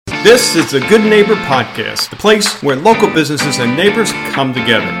This is the Good Neighbor Podcast, the place where local businesses and neighbors come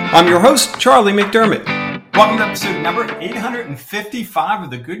together. I'm your host, Charlie McDermott. Welcome to episode number 855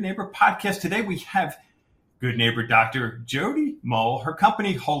 of the Good Neighbor Podcast. Today we have Good Neighbor Dr. Jody Mull, her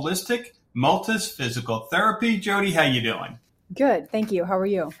company Holistic Multis Physical Therapy. Jody, how you doing? Good, thank you. How are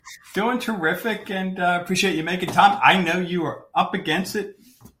you? Doing terrific, and appreciate you making time. I know you are up against it,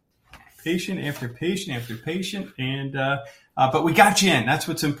 patient after patient after patient, and but we got you in. That's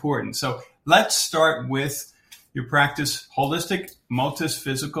what's important. So let's start with your practice, Holistic Multis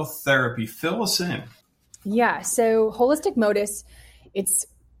Physical Therapy. Fill us in. Yeah, so Holistic Multis, it's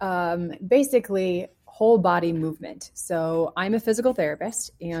basically whole body movement. So I'm a physical therapist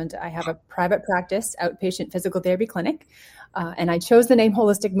and I have a private practice, outpatient physical therapy clinic. And I chose the name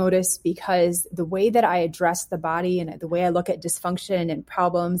Holistic Multis because the way that I address the body and the way I look at dysfunction and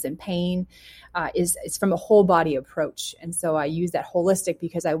problems and pain is from a whole body approach. And so I use that holistic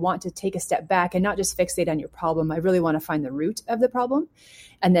because I want to take a step back and not just fixate on your problem. I really want to find the root of the problem.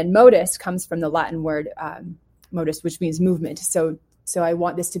 And then modus comes from the Latin word modus, which means movement. So I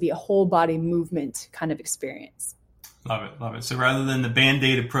want this to be a whole body movement kind of experience. Love it, love it. So rather than the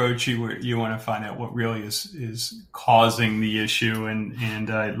Band-Aid approach, you want to find out what really is causing the issue,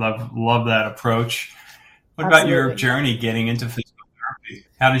 and I love that approach. What about your journey getting into physical therapy?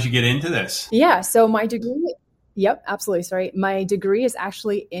 How did you get into this? Yeah, so my degree, yep, absolutely. Sorry, my degree is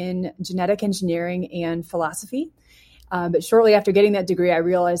actually in genetic engineering and philosophy. But shortly after getting that degree, I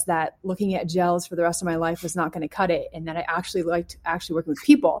realized that looking at gels for the rest of my life was not going to cut it, and that I actually liked working with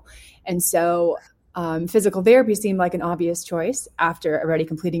people. And so physical therapy seemed like an obvious choice after already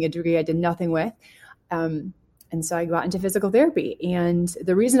completing a degree I did nothing with. And so I got into physical therapy. And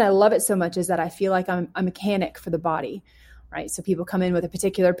the reason I love it so much is that I feel like I'm a mechanic for the body, right? So people come in with a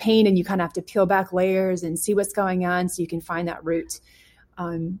particular pain and you kind of have to peel back layers and see what's going on so you can find that root.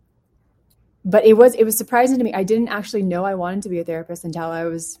 But it was surprising to me. I didn't actually know I wanted to be a therapist until I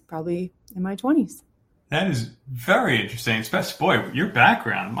was probably in my 20s. That is very interesting. Especially, boy, your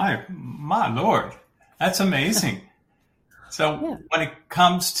background, my Lord, that's amazing. So when it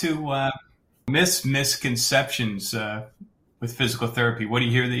comes to misconceptions with physical therapy, what do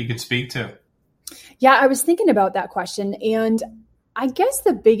you hear that you could speak to? Yeah, I was thinking about that question. And I guess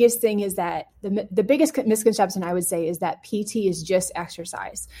the biggest thing is that the biggest misconception I would say is that PT is just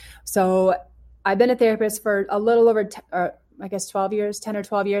exercise. So I've been a therapist for a little over 10 or 12 years.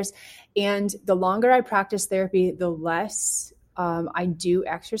 And the longer I practice therapy, the less I do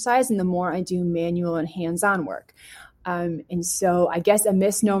exercise and the more I do manual and hands-on work. And so I guess a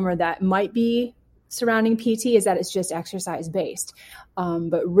misnomer that might be surrounding PT is that it's just exercise based.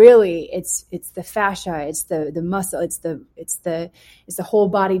 But really it's the fascia, it's the muscle, it's the whole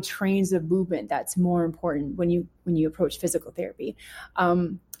body trains of movement that's more important when you approach physical therapy.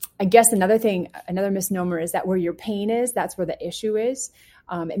 I guess another misnomer is that where your pain is, that's where the issue is.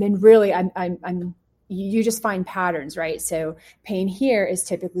 And then really you just find patterns, right? So pain here is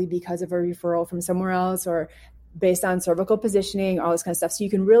typically because of a referral from somewhere else or based on cervical positioning, all this kind of stuff. So you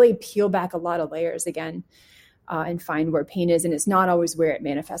can really peel back a lot of layers again and find where pain is. And it's not always where it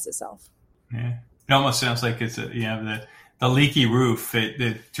manifests itself. Yeah. It almost sounds like it's the leaky roof.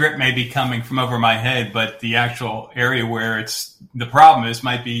 The drip may be coming from over my head, but the actual area where the problem is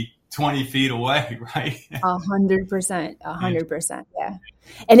might be 20 feet away, right? 100%. Yeah.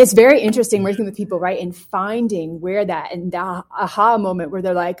 And it's very interesting working with people, right? And finding where and the aha moment where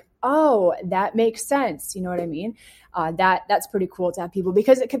they're like, oh, that makes sense. You know what I mean? That's pretty cool to have people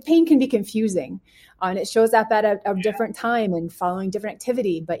because pain can be confusing and it shows up at a different time and following different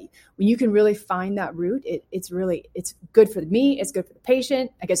activity. But when you can really find that root, it's good for me. It's good for the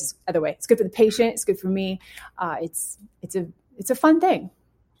patient. I guess it's the other way. It's good for the patient. It's good for me. It's a fun thing.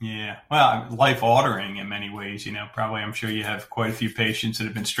 Yeah. Well, life altering in many ways, probably I'm sure you have quite a few patients that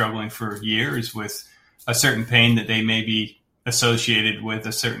have been struggling for years with a certain pain that they may be associated with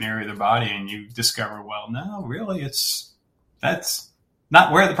a certain area of their body. And you discover, well, no, really, that's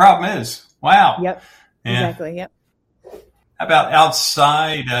not where the problem is. Wow. Yep. Yeah. Exactly. Yep. How about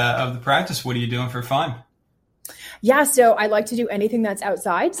outside of the practice? What are you doing for fun? Yeah, so I like to do anything that's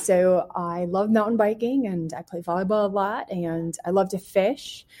outside. So I love mountain biking and I play volleyball a lot and I love to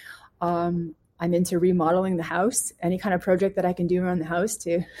fish. I'm into remodeling the house. Any kind of project that I can do around the house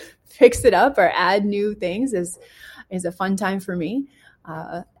to fix it up or add new things is a fun time for me.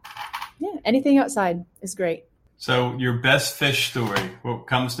 Anything outside is great. So your best fish story, what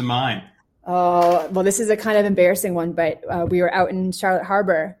comes to mind? Oh, well, this is a kind of embarrassing one, but we were out in Charlotte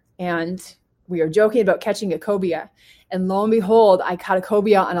Harbor and we were joking about catching a cobia, and lo and behold, I caught a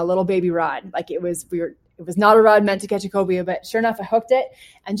cobia on a little baby rod. Like it was It was not a rod meant to catch a cobia, but sure enough, I hooked it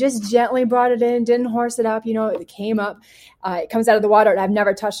and just gently brought it in, didn't horse it up. It came up, it comes out of the water, and I've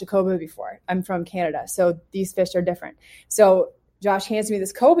never touched a cobia before. I'm from Canada, so these fish are different. So Josh hands me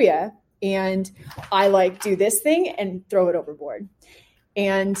this cobia, and I do this thing and throw it overboard.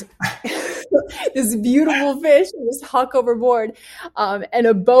 And this beautiful fish just huck overboard. And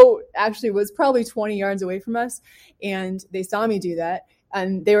a boat actually was probably 20 yards away from us. And they saw me do that.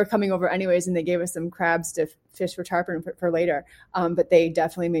 And they were coming over anyways, and they gave us some crabs to fish for tarpon for later. But they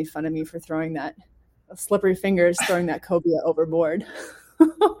definitely made fun of me for throwing that slippery fingers, throwing that cobia overboard.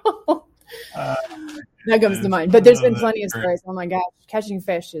 That comes to mind. But there's been plenty of stories. Oh my gosh, catching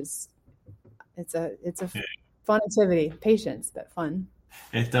fish it's a fun activity. Patience, but fun.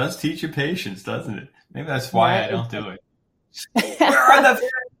 It does teach you patience, doesn't it? Maybe that's why I don't do it. Where are the fish?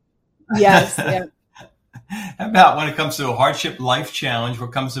 Yes. Yeah. How about when it comes to a hardship life challenge?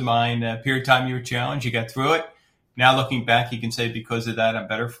 What comes to mind? Period of time you were challenged, you got through it. Now looking back, you can say because of that, I'm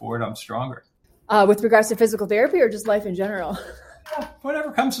better for it. I'm stronger. With regards to physical therapy or just life in general?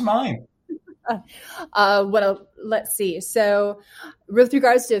 Whatever comes to mind. Let's see. So with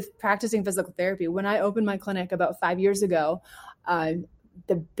regards to practicing physical therapy, when I opened my clinic about 5 years ago,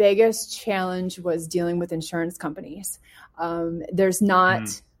 the biggest challenge was dealing with insurance companies. There's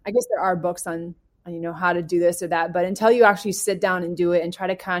not, I guess there are books on how to do this or that, but until you actually sit down and do it and try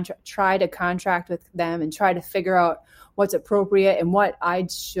to contract with them and try to figure out what's appropriate and what I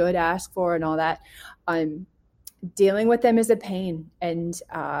should ask for and all that, dealing with them is a pain. And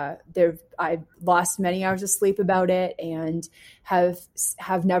I've lost many hours of sleep about it, and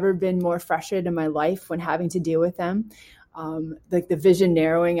have never been more frustrated in my life when having to deal with them. The vision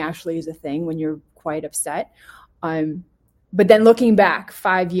narrowing actually is a thing when you're quite upset. But then looking back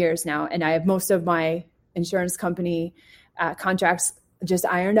 5 years now, and I have most of my insurance company contracts just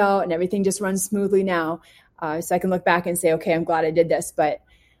ironed out, and everything just runs smoothly now. So I can look back and say, okay, I'm glad I did this. But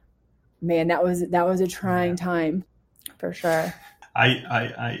man, that was a trying time for sure.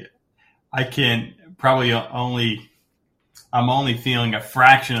 I can probably I'm only feeling a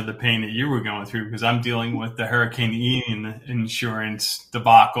fraction of the pain that you were going through, because I'm dealing with the Hurricane Ian insurance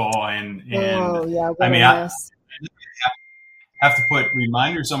debacle. And oh, yeah, I mean, I have to put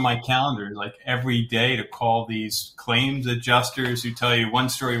reminders on my calendar like every day to call these claims adjusters who tell you one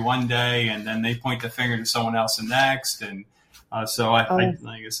story one day and then they point the finger to someone else the next. And so I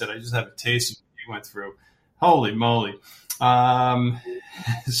like I said, I just have a taste of what you went through. Holy moly.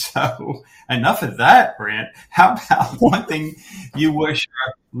 So enough of that, Brant. How about one thing you wish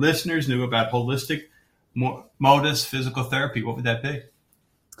our listeners knew about holistic modus physical therapy? What would that be?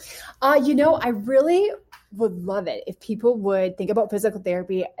 I really would love it if people would think about physical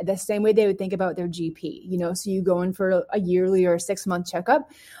therapy the same way they would think about their GP, so you go in for a yearly or 6-month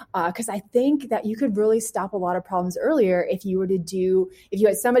checkup. Cause I think that you could really stop a lot of problems earlier if you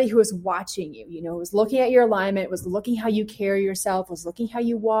had somebody who was watching you, was looking at your alignment, was looking how you carry yourself, was looking how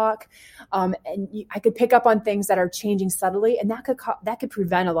you walk. I could pick up on things that are changing subtly, and that could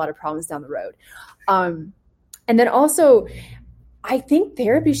prevent a lot of problems down the road. And then also, I think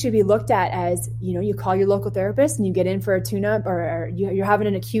therapy should be looked at as, you call your local therapist and you get in for a tune-up, or you're having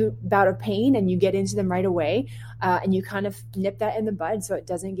an acute bout of pain and you get into them right away, and you kind of nip that in the bud so it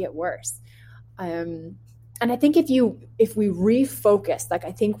doesn't get worse. And I think if we refocus,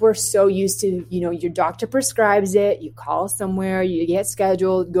 I think we're so used to, your doctor prescribes it, you call somewhere, you get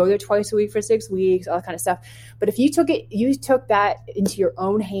scheduled, go there twice a week for 6 weeks, all that kind of stuff. But if you took that into your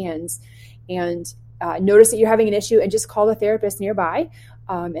own hands and notice that you're having an issue and just call the therapist nearby,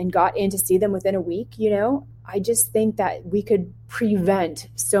 and got in to see them within a week, I just think that we could prevent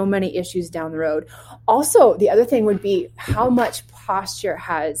so many issues down the road. Also, the other thing would be how much posture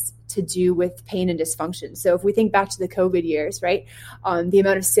has to do with pain and dysfunction. So if we think back to the COVID years, right, the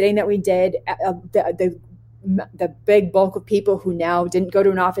amount of sitting that we did, the big bulk of people who now didn't go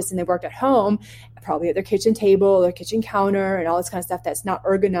to an office and they worked at home, probably at their kitchen table or kitchen counter and all this kind of stuff that's not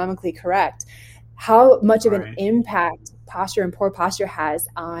ergonomically correct. How much of an impact posture and poor posture has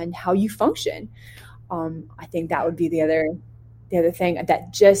on how you function. I think that would be the other thing,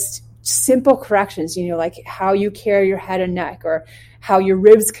 that just simple corrections, like how you carry your head and neck, or how your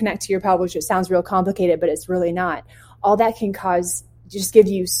ribs connect to your pelvis, which sounds real complicated, but it's really not. All that can just give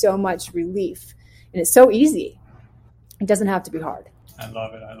you so much relief. And it's so easy. It doesn't have to be hard. I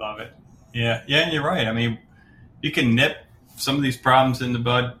love it. Yeah, you're right. I mean, you can nip some of these problems in the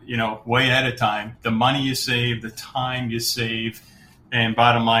bud, way ahead of time. The money you save, the time you save, and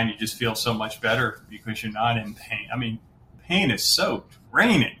bottom line, you just feel so much better because you're not in pain. I mean, pain is so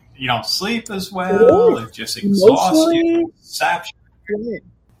draining. You don't sleep as well. It just exhausts you, saps you.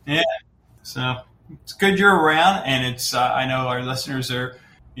 Yeah. So, It's good you're around, and it's I know our listeners are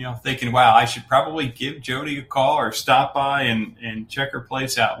thinking, wow, I should probably give Jody a call or stop by and check her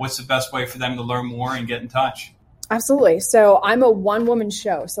place out. What's the best way for them to learn more and get in touch? Absolutely. So I'm a one-woman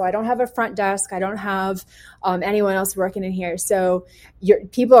show. So I don't have a front desk. I don't have anyone else working in here. So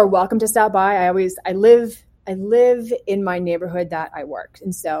people are welcome to stop by. I live in my neighborhood that I work.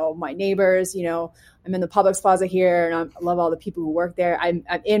 And so my neighbors, I'm in the Publix Plaza here, and I love all the people who work there. I'm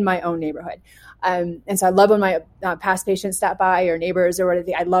in my own neighborhood. And so I love when my past patients stop by, or neighbors or whatever.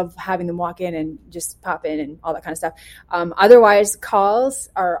 I love having them walk in and just pop in and all that kind of stuff. Otherwise, calls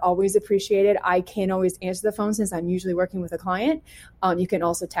are always appreciated. I can't always answer the phone since I'm usually working with a client. You can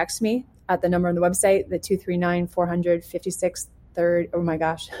also text me at the number on the website, the 239-400-56 third. Oh my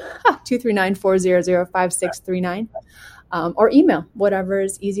gosh, 239-400-5639, or email, whatever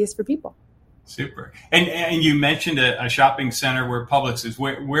is easiest for people. Super. And you mentioned a shopping center where Publix is.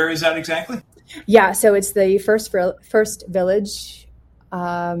 Where is that exactly? Yeah, so it's the First Village,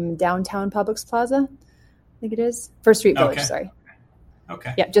 downtown Publix Plaza. I think it is First Street Village. Okay. Sorry.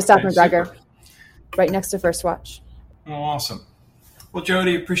 Okay. Yeah, just off McGregor, super. Right next to First Watch. Well, awesome. Well,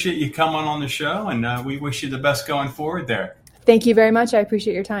 Jody, appreciate you coming on the show, and we wish you the best going forward there. Thank you very much. I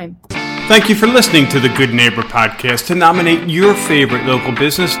appreciate your time. Thank you for listening to the Good Neighbor Podcast. To nominate your favorite local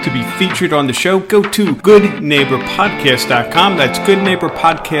business to be featured on the show, go to goodneighborpodcast.com. That's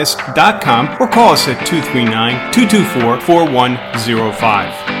goodneighborpodcast.com, or call us at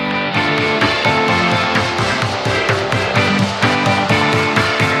 239-224-4105.